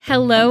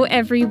Hello,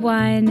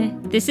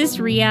 everyone. This is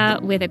Ria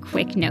with a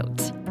quick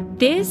note.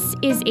 This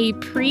is a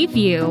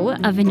preview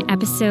of an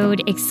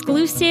episode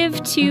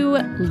exclusive to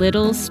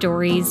Little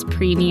Stories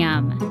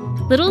Premium.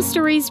 Little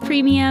Stories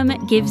Premium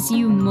gives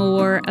you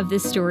more of the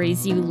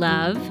stories you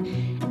love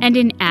and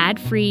an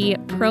ad-free,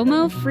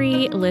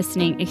 promo-free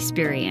listening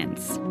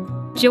experience.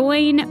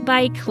 Join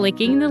by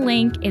clicking the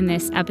link in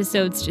this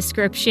episode's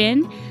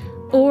description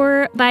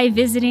or by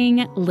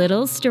visiting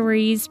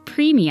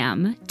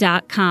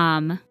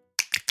littlestoriespremium.com.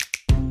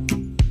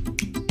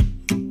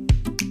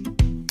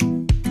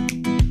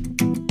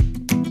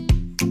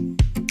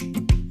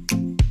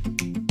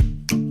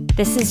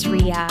 This is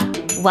Ria.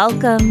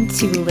 Welcome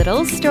to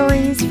Little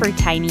Stories for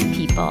Tiny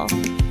People.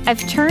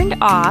 I've turned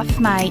off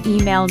my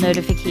email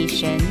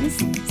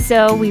notifications,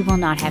 so we will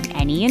not have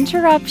any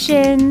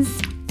interruptions.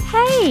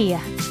 Hey,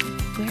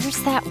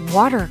 where's that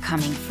water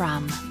coming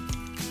from?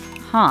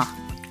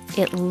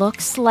 It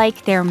looks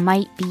like there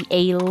might be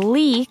a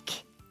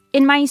leak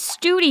in my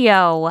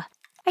studio.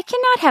 I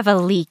cannot have a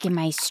leak in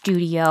my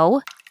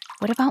studio.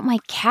 What about my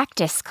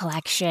cactus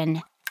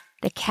collection?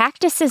 The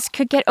cactuses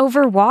could get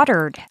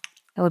overwatered.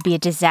 That would be a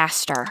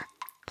disaster.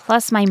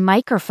 Plus, my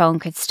microphone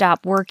could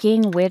stop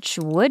working, which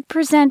would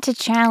present a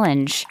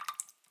challenge.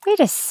 Wait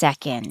a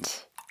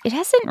second. It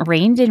hasn't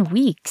rained in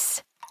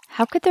weeks.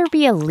 How could there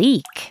be a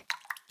leak?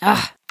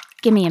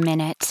 Give me a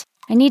minute.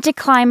 I need to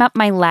climb up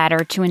my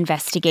ladder to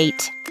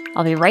investigate.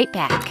 I'll be right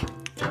back.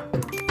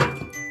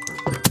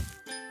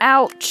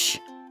 Ouch.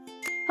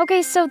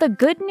 Okay, so the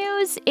good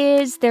news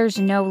is there's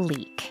no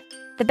leak.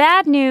 The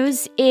bad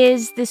news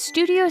is the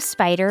studio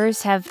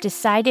spiders have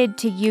decided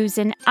to use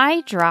an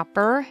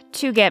eyedropper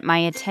to get my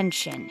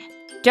attention.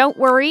 Don't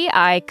worry,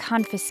 I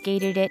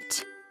confiscated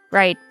it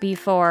right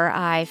before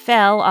I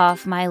fell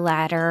off my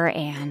ladder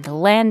and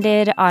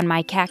landed on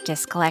my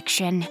cactus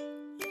collection.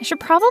 I should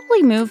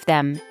probably move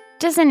them.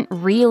 Doesn't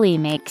really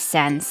make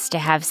sense to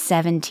have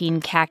 17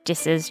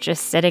 cactuses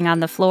just sitting on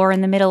the floor in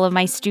the middle of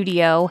my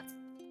studio,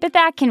 but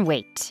that can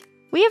wait.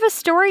 We have a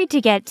story to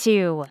get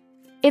to.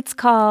 It's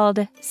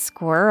called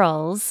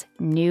Squirrel's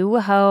New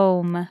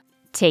Home.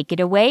 Take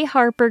it away,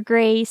 Harper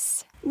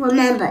Grace.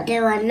 Remember,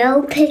 there are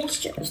no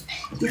pictures.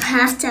 You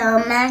have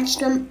to imagine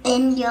them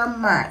in your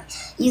mind.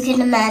 You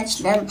can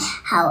imagine them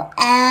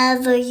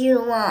however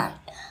you want.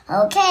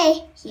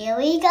 Okay, here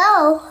we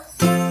go.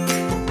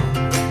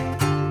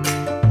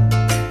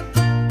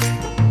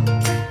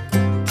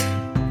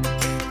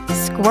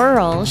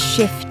 Squirrel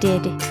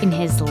shifted in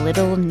his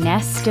little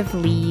nest of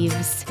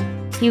leaves.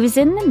 He was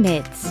in the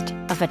midst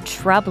of a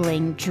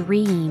troubling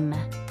dream.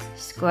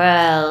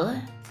 Squirrel,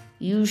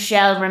 you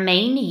shall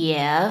remain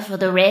here for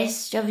the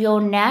rest of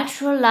your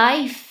natural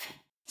life,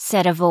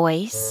 said a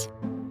voice.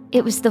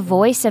 It was the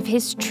voice of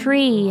his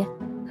tree,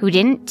 who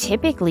didn't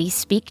typically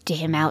speak to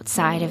him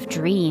outside of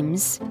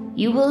dreams.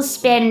 You will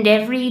spend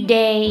every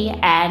day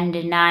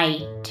and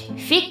night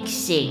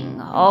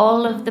fixing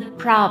all of the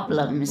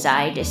problems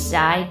I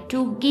decide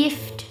to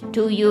gift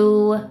to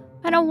you.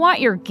 I don't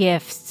want your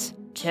gifts.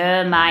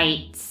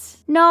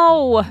 Termites.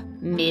 No.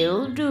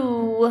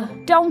 Mildew.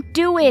 Don't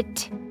do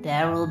it.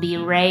 There will be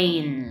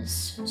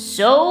rains.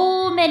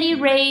 So many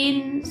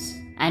rains.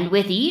 And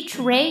with each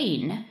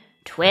rain,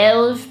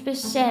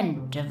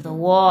 12% of the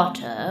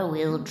water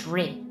will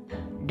drip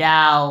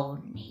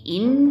down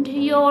into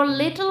your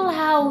little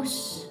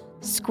house.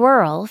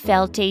 Squirrel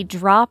felt a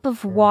drop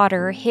of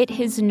water hit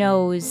his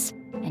nose,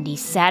 and he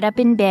sat up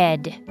in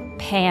bed,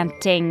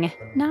 panting.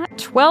 Not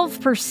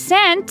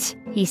 12%,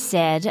 he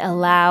said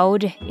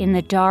aloud in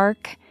the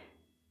dark.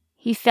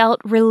 He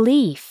felt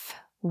relief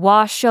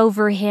wash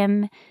over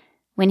him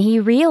when he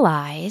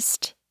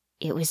realized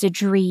it was a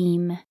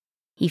dream.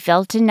 He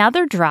felt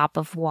another drop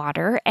of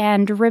water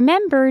and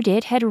remembered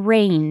it had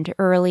rained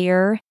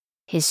earlier.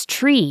 His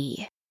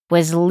tree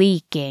was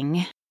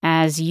leaking,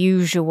 as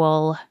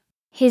usual.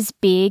 His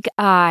big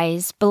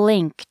eyes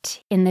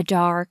blinked in the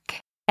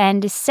dark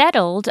and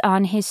settled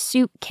on his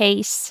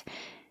suitcase.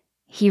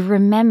 He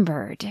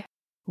remembered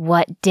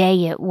what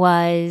day it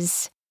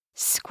was.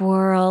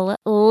 Squirrel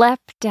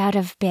leapt out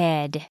of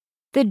bed.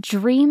 The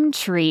dream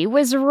tree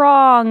was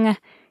wrong.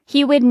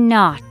 He would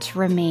not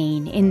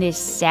remain in this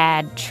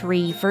sad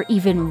tree for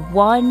even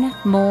one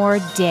more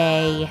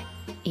day.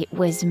 It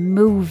was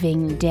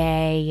moving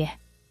day.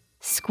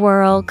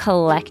 Squirrel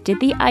collected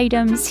the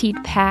items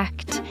he'd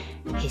packed,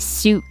 his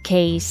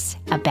suitcase,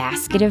 a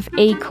basket of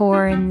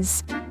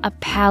acorns, a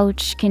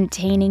pouch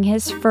containing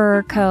his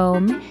fur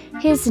comb,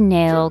 his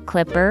nail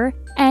clipper,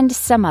 and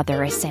some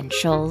other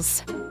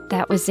essentials.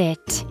 That was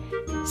it.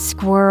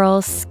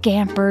 Squirrel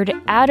scampered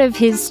out of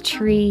his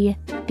tree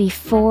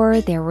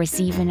before there was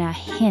even a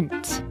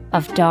hint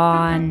of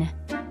dawn.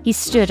 He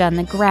stood on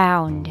the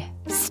ground,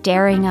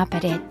 staring up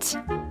at it.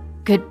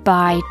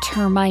 "Goodbye,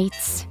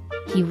 termites,"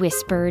 he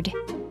whispered.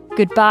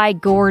 "Goodbye,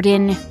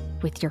 Gordon,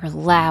 with your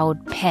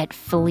loud pet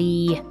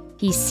flea,"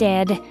 he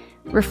said,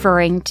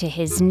 referring to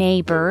his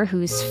neighbor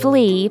whose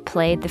flea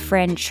played the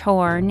French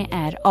horn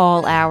at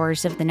all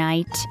hours of the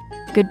night.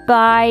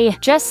 Goodbye.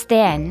 Just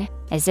then,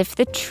 as if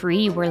the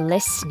tree were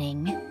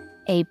listening,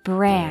 a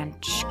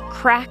branch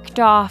cracked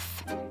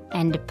off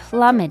and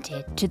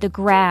plummeted to the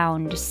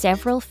ground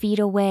several feet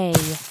away.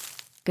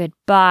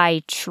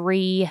 "Goodbye,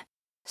 tree,"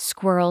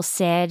 Squirrel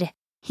said.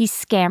 He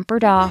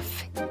scampered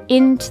off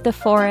into the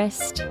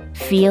forest,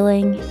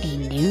 feeling a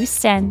new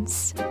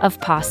sense of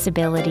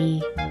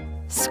possibility.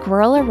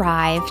 Squirrel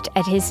arrived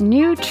at his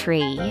new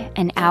tree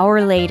an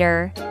hour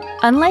later.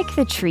 Unlike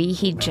the tree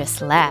he'd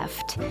just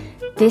left,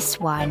 this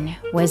one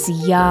was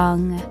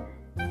young.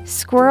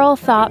 Squirrel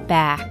thought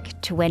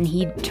back to when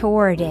he'd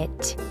toured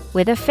it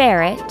with a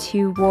ferret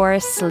who wore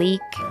a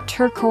sleek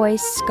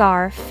turquoise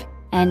scarf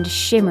and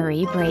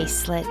shimmery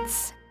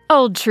bracelets.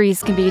 "Old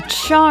trees can be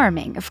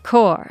charming, of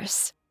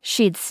course,"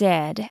 she'd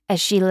said as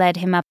she led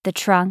him up the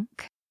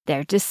trunk.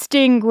 "They're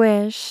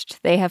distinguished,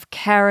 they have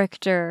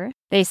character,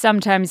 they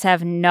sometimes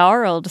have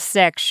gnarled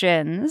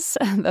sections.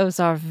 Those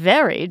are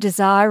very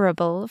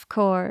desirable, of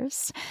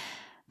course.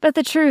 But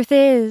the truth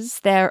is,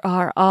 there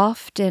are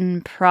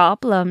often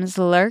problems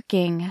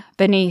lurking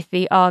beneath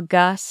the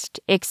august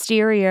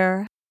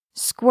exterior."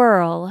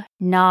 Squirrel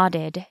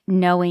nodded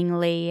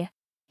knowingly.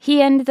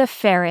 He and the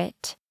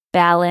ferret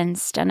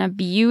balanced on a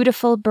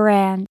beautiful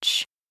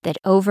branch that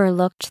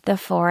overlooked the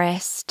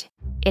forest.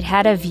 It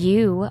had a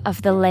view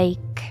of the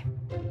lake.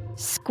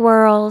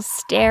 Squirrel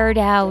stared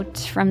out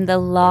from the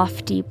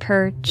lofty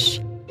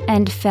perch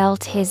and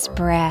felt his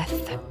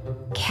breath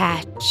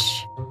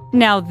catch.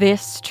 "Now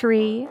this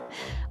tree,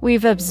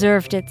 we've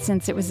observed it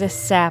since it was a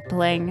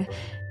sapling.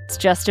 It's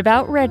just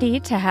about ready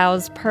to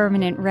house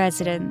permanent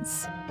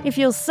residents. If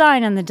you'll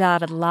sign on the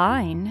dotted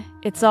line,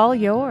 it's all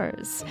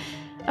yours.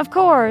 Of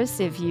course,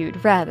 if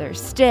you'd rather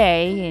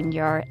stay in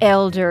your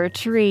elder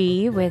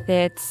tree with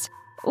its,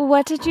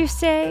 what did you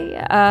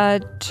say,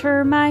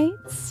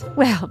 termites?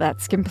 Well,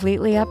 that's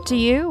completely up to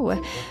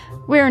you.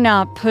 We're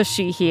not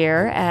pushy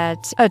here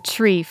at a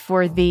tree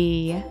for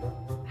thee."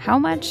 "How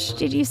much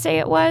did you say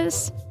it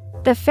was?"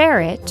 The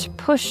ferret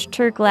pushed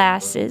her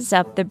glasses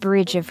up the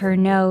bridge of her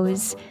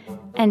nose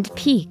and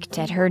peeked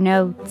at her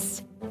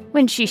notes.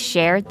 When she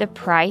shared the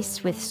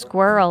price with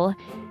Squirrel,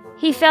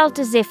 he felt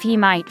as if he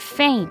might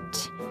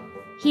faint.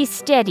 He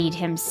steadied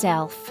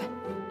himself.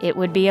 It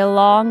would be a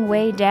long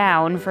way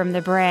down from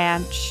the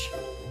branch.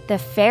 The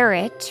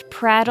ferret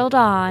prattled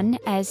on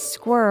as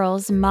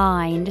Squirrel's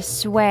mind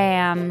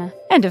swam.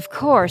 "And of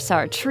course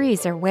our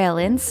trees are well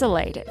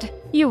insulated.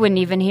 You wouldn't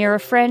even hear a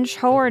French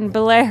horn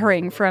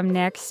blaring from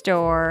next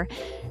door.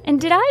 And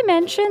did I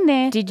mention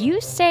that? Did you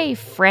say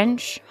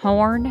French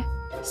horn?"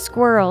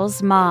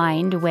 Squirrel's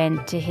mind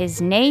went to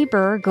his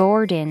neighbor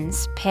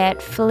Gordon's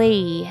pet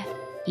flea.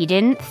 He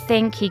didn't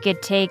think he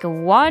could take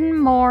one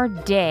more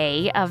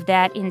day of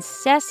that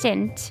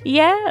incessant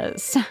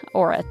yes,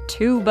 or a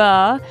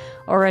tuba,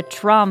 or a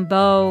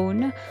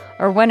trombone,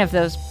 or one of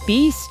those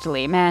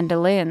beastly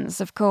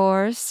mandolins, of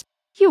course.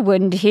 You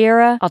wouldn't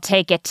hear a... "I'll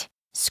take it,"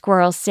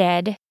 Squirrel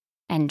said,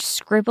 and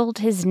scribbled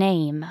his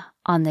name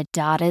on the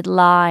dotted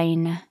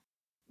line.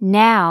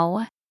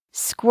 Now,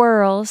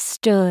 Squirrel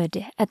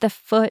stood at the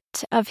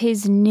foot of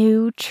his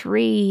new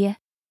tree,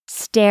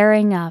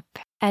 staring up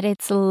at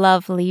its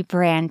lovely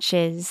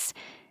branches.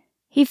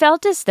 He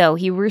felt as though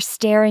he were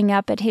staring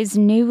up at his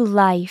new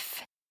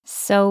life,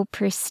 so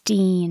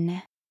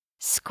pristine.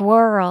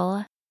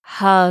 Squirrel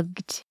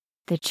hugged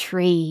the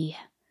tree.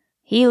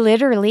 He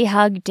literally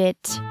hugged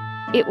it.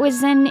 It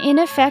was an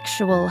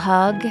ineffectual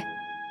hug,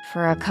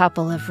 for a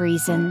couple of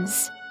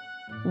reasons.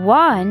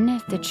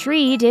 One, the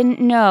tree didn't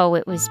know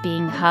it was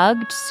being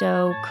hugged,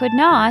 so could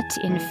not,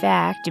 in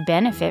fact,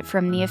 benefit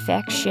from the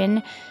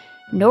affection,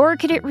 nor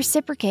could it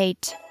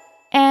reciprocate.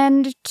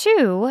 And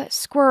two,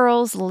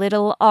 Squirrel's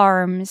little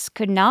arms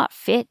could not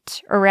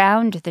fit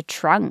around the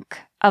trunk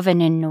of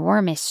an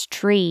enormous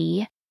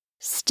tree.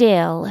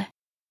 Still,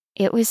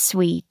 it was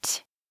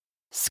sweet.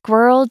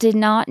 Squirrel did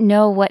not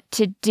know what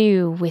to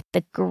do with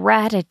the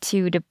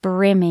gratitude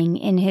brimming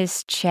in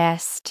his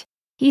chest.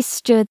 He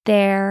stood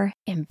there,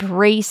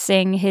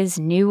 embracing his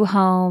new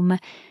home,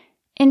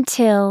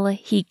 until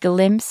he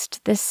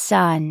glimpsed the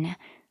sun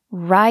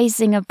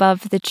rising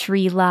above the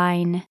tree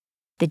line.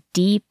 The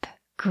deep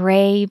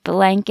gray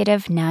blanket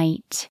of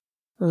night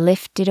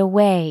lifted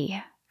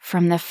away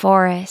from the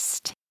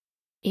forest.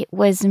 It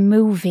was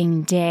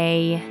moving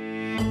day.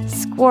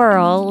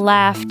 Squirrel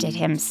laughed at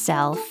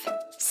himself,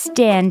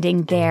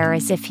 standing there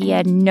as if he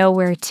had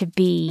nowhere to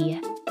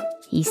be.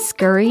 He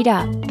scurried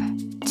up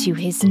to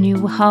his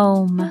new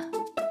home.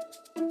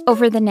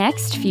 Over the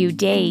next few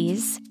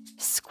days,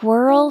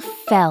 Squirrel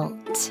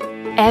felt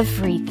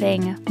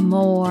everything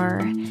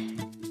more.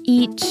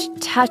 Each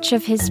touch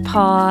of his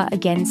paw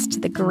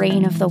against the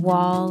grain of the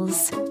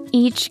walls,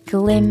 each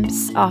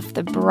glimpse off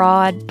the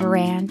broad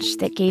branch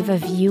that gave a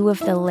view of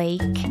the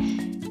lake,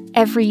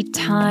 every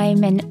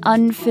time an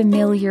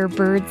unfamiliar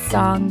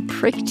birdsong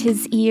pricked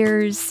his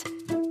ears,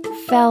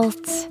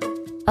 felt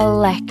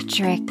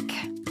electric.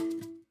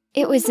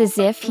 It was as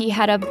if he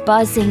had a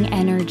buzzing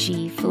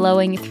energy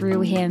flowing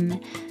through him,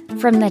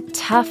 from the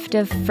tuft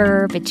of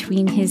fur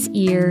between his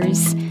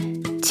ears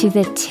to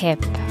the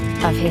tip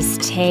of his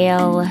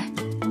tail.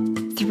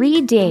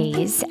 3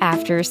 days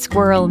after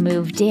Squirrel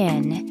moved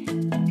in,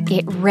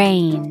 it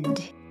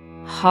rained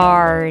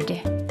hard.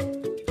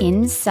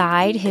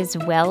 Inside his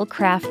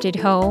well-crafted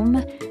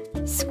home,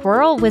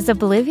 Squirrel was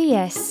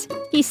oblivious.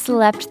 He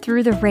slept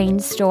through the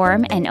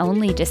rainstorm and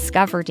only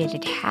discovered it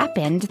had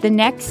happened the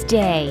next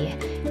day,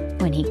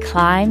 when he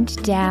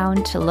climbed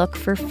down to look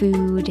for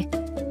food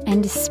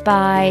and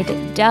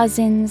spied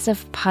dozens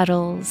of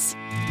puddles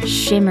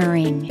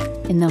shimmering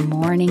in the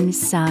morning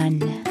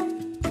sun.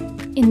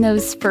 In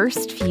those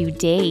first few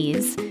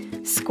days,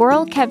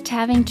 Squirrel kept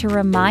having to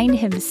remind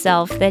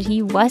himself that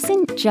he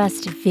wasn't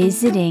just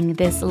visiting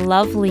this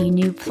lovely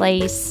new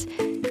place.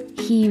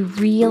 He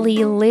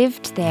really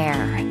lived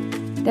there.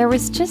 There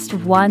was just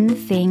one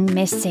thing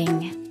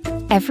missing.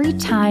 Every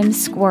time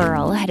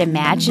Squirrel had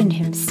imagined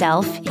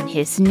himself in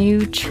his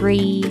new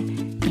tree,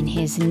 in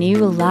his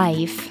new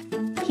life,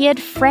 he had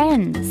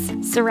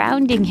friends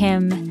surrounding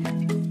him,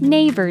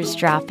 neighbors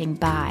dropping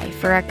by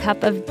for a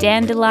cup of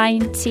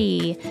dandelion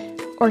tea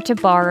or to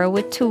borrow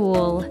a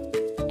tool.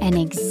 An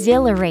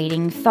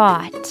exhilarating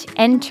thought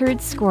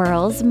entered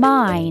Squirrel's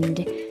mind.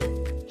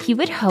 He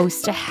would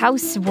host a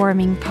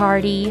housewarming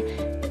party.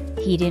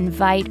 He'd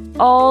invite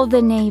all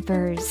the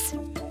neighbors.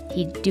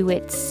 He'd do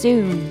it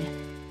soon.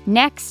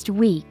 Next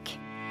week.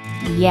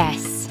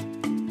 Yes,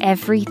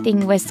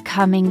 everything was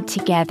coming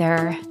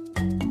together.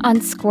 On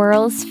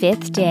Squirrel's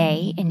 5th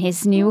day in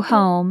his new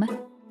home,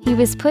 he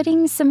was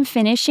putting some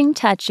finishing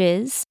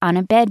touches on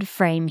a bed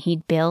frame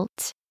he'd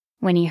built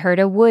when he heard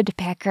a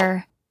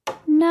woodpecker.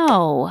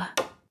 No,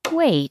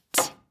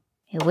 wait.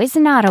 It was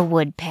not a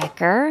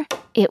woodpecker.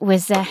 It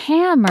was a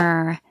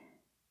hammer.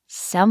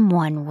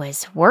 Someone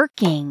was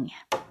working.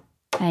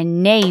 A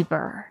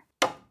neighbor.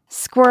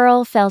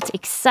 Squirrel felt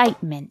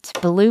excitement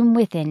bloom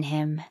within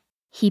him.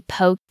 He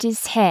poked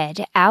his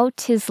head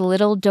out his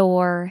little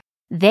door.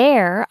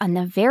 There, on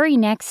the very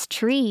next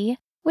tree,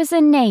 was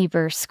a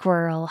neighbor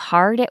squirrel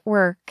hard at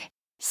work.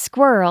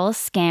 Squirrel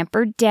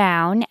scampered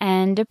down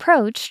and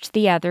approached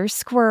the other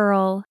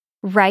squirrel.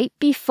 Right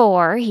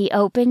before he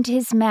opened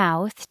his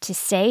mouth to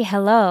say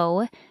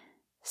hello,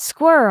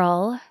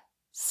 Squirrel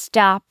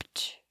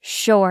stopped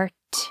short.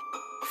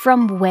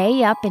 From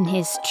way up in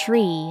his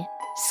tree,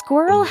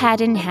 Squirrel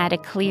hadn't had a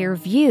clear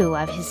view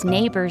of his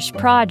neighbor's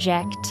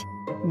project.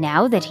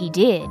 Now that he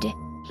did,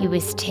 he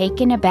was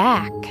taken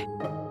aback.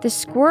 The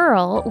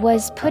squirrel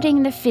was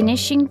putting the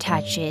finishing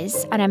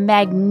touches on a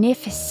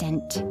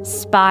magnificent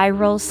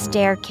spiral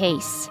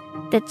staircase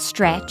that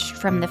stretched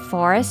from the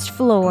forest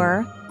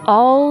floor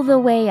all the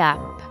way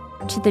up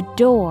to the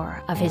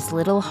door of his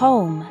little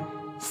home,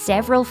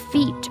 several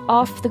feet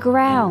off the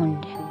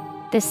ground.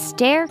 The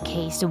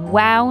staircase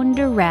wound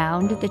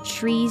around the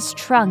tree's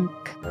trunk.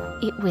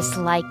 It was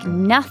like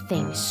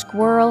nothing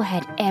Squirrel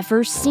had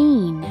ever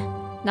seen.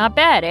 Not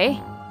bad, eh?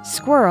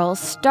 Squirrel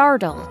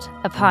startled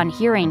upon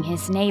hearing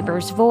his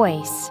neighbor's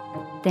voice.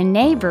 The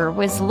neighbor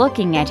was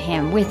looking at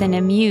him with an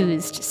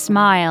amused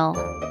smile.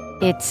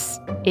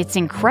 It's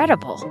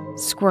incredible,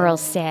 Squirrel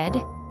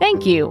said.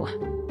 Thank you.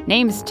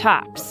 Name's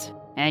Tops.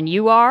 And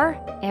you are?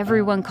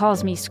 Everyone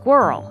calls me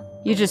Squirrel.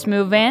 You just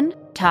move in?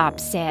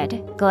 Tops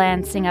said,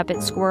 glancing up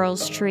at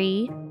Squirrel's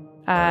tree.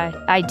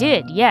 I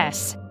did,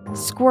 yes.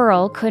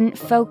 Squirrel couldn't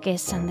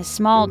focus on the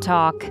small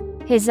talk.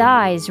 His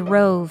eyes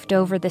roved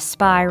over the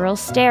spiral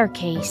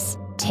staircase,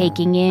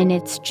 taking in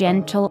its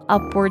gentle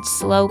upward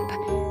slope,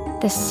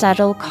 the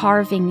subtle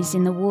carvings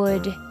in the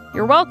wood.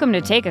 You're welcome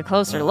to take a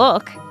closer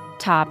look,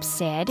 Tops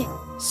said.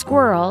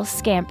 Squirrel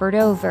scampered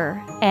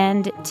over,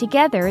 and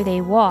together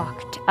they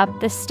walked up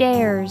the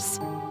stairs.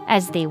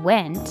 As they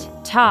went,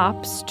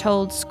 Tops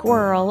told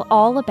Squirrel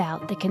all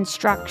about the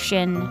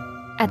construction.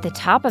 At the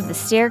top of the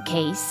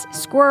staircase,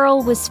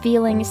 Squirrel was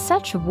feeling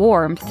such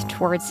warmth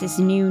towards his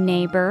new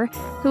neighbor,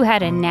 who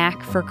had a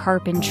knack for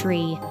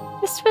carpentry.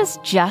 This was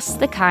just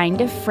the kind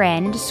of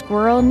friend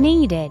Squirrel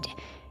needed.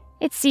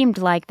 It seemed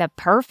like the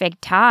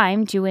perfect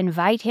time to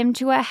invite him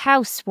to a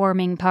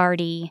housewarming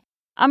party.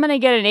 I'm gonna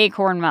get an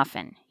acorn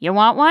muffin. You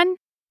want one?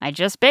 I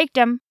just baked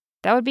 'em.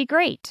 That would be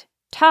great.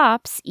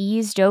 Tops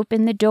eased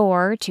open the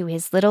door to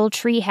his little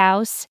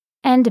treehouse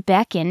and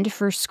beckoned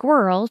for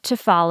Squirrel to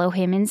follow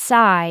him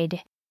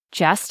inside.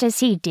 Just as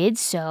he did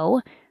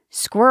so,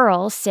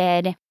 Squirrel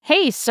said,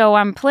 Hey, so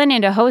I'm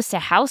planning to host a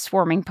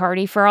housewarming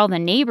party for all the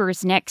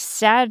neighbors next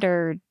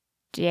Saturday.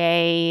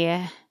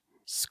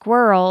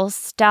 Squirrel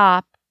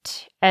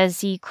stopped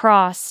as he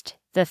crossed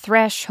the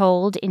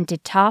threshold into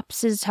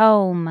Tops's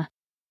home.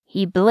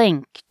 He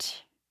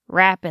blinked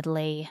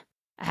rapidly.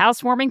 A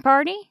housewarming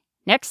party?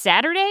 Next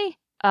Saturday?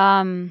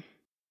 I'll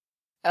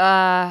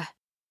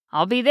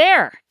be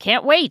there.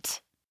 Can't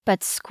wait.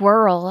 But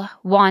Squirrel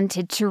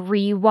wanted to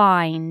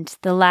rewind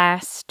the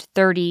last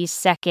 30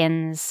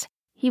 seconds.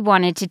 He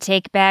wanted to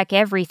take back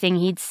everything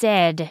he'd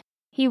said.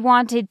 He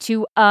wanted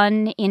to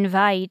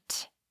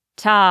uninvite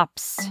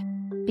Tops,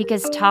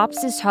 because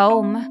Tops's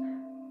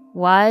home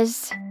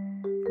was,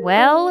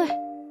 well,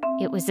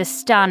 it was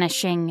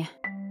astonishing.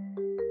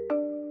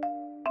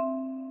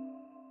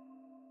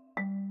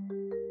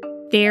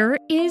 There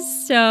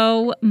is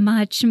so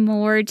much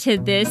more to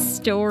this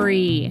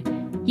story.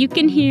 You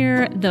can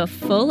hear the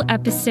full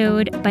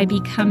episode by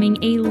becoming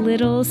a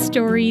Little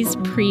Stories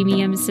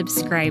Premium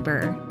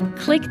subscriber.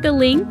 Click the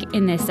link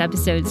in this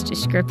episode's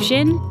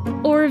description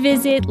or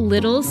visit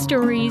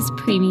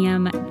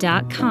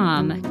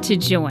littlestoriespremium.com to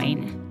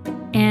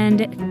join.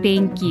 And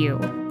thank you,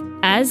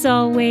 as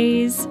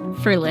always,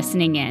 for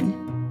listening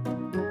in.